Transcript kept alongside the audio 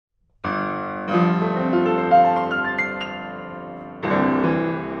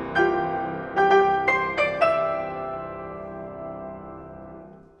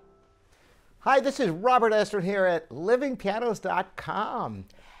Hi, this is Robert Estrin here at livingpianos.com.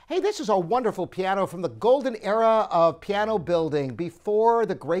 Hey, this is a wonderful piano from the golden era of piano building before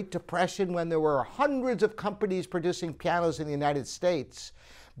the Great Depression, when there were hundreds of companies producing pianos in the United States.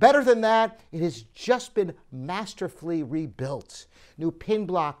 Better than that, it has just been masterfully rebuilt. New pin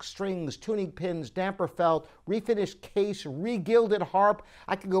blocks, strings, tuning pins, damper felt, refinished case, re-gilded harp.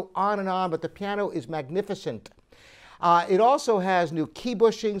 I could go on and on, but the piano is magnificent. It also has new key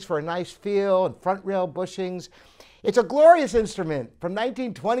bushings for a nice feel and front rail bushings. It's a glorious instrument from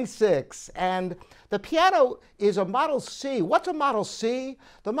 1926, and the piano is a Model C. What's a Model C?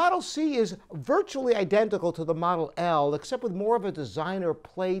 The Model C is virtually identical to the Model L, except with more of a designer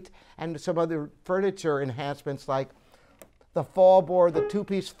plate and some other furniture enhancements like the fall board, the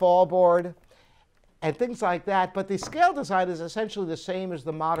two-piece fall board, and things like that. But the scale design is essentially the same as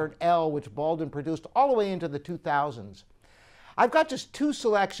the modern L, which Baldwin produced all the way into the 2000s. I've got just two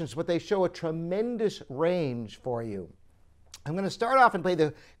selections, but they show a tremendous range for you. I'm going to start off and play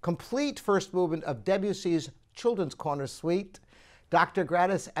the complete first movement of Debussy's Children's Corner Suite, Dr.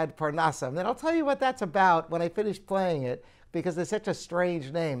 Gratis ad Parnassum. And I'll tell you what that's about when I finish playing it, because it's such a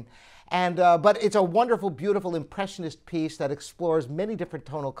strange name. But it's a wonderful, beautiful, impressionist piece that explores many different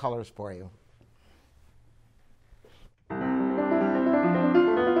tonal colors for you.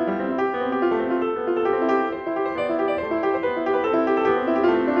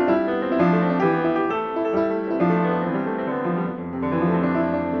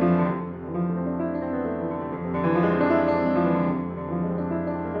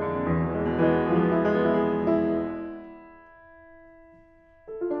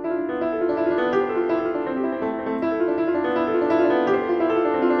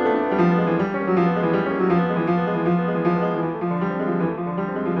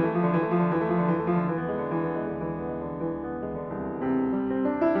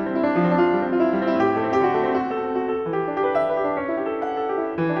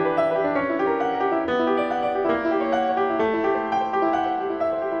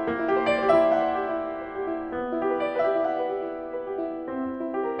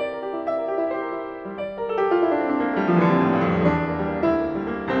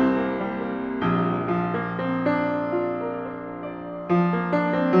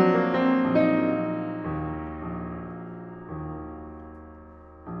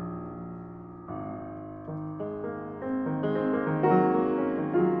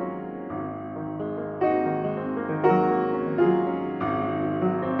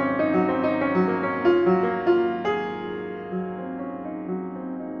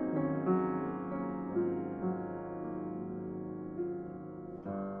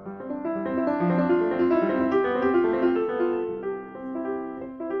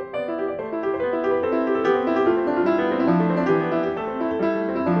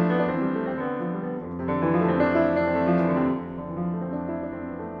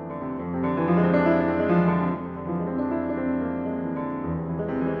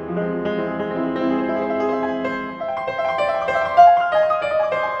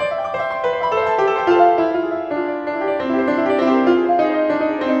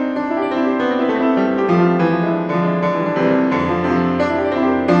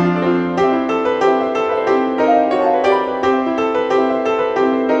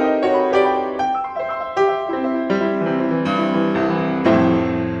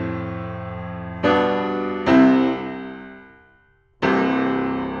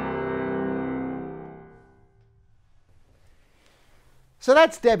 So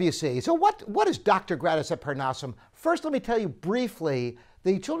that's Debussy. So what is Dr. Gratis ad Parnassum? First, let me tell you briefly,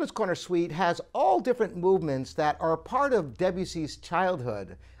 the Children's Corner Suite has all different movements that are part of Debussy's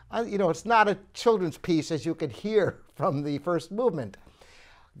childhood. It's not a children's piece, as you could hear from the first movement.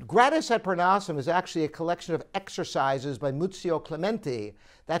 Gratis ad Parnassum is actually a collection of exercises by Muzio Clementi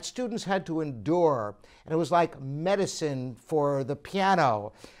that students had to endure, and it was like medicine for the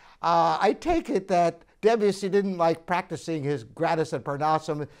piano. I take it that Debussy didn't like practicing his Gratis ad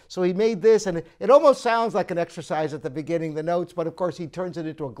Parnassum, so he made this, and it almost sounds like an exercise at the beginning, the notes, but of course he turns it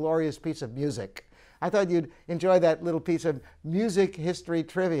into a glorious piece of music. I thought you'd enjoy that little piece of music history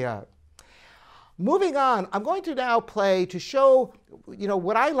trivia. Moving on, I'm going to now play to show,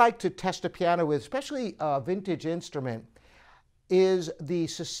 what I like to test a piano with, especially a vintage instrument, is the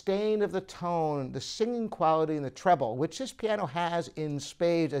sustain of the tone, the singing quality, and the treble, which this piano has in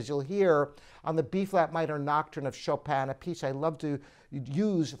spades, as you'll hear on the B-flat minor nocturne of Chopin, a piece I love to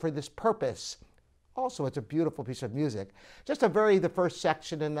use for this purpose. Also, it's a beautiful piece of music. Just the first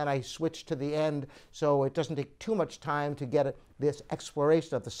section, and then I switch to the end, so it doesn't take too much time to get this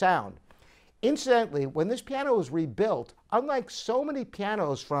exploration of the sound. Incidentally, when this piano was rebuilt, unlike so many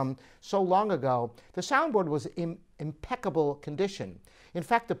pianos from so long ago, the soundboard was in impeccable condition. In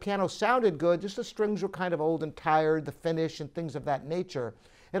fact, the piano sounded good, just the strings were kind of old and tired, the finish and things of that nature.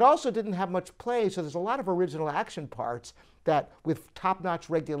 It also didn't have much play, so there's a lot of original action parts that, with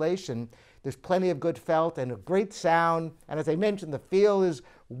top-notch regulation, there's plenty of good felt and a great sound. And as I mentioned, the feel is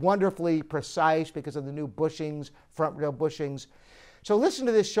wonderfully precise because of the new bushings, front rail bushings. So listen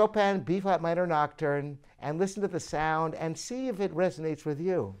to this Chopin B-flat minor nocturne and listen to the sound and see if it resonates with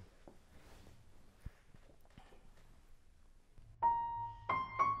you.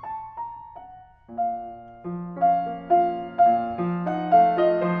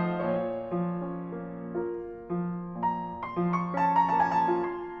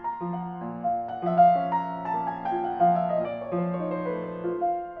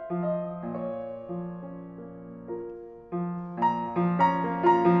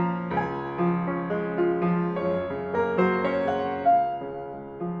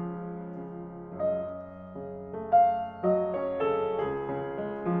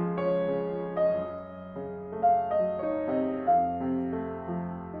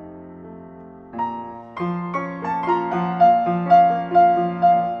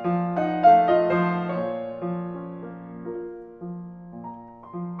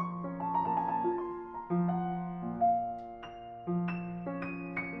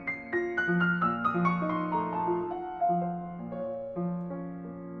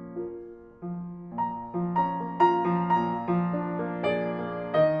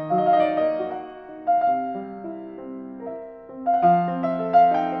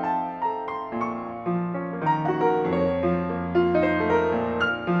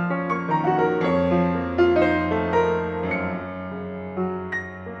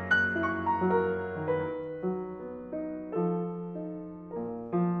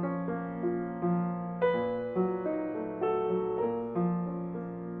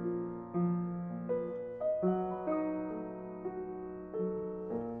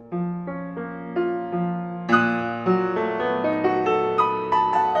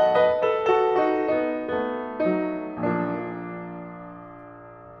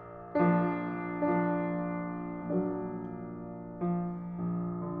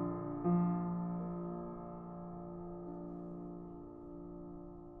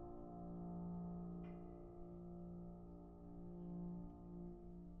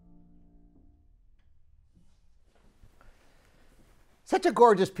 Such a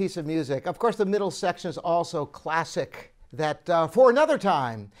gorgeous piece of music. Of course, the middle section is also classic, that for another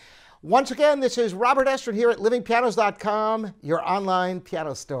time. Once again, this is Robert Estrin here at livingpianos.com, your online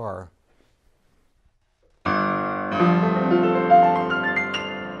piano store.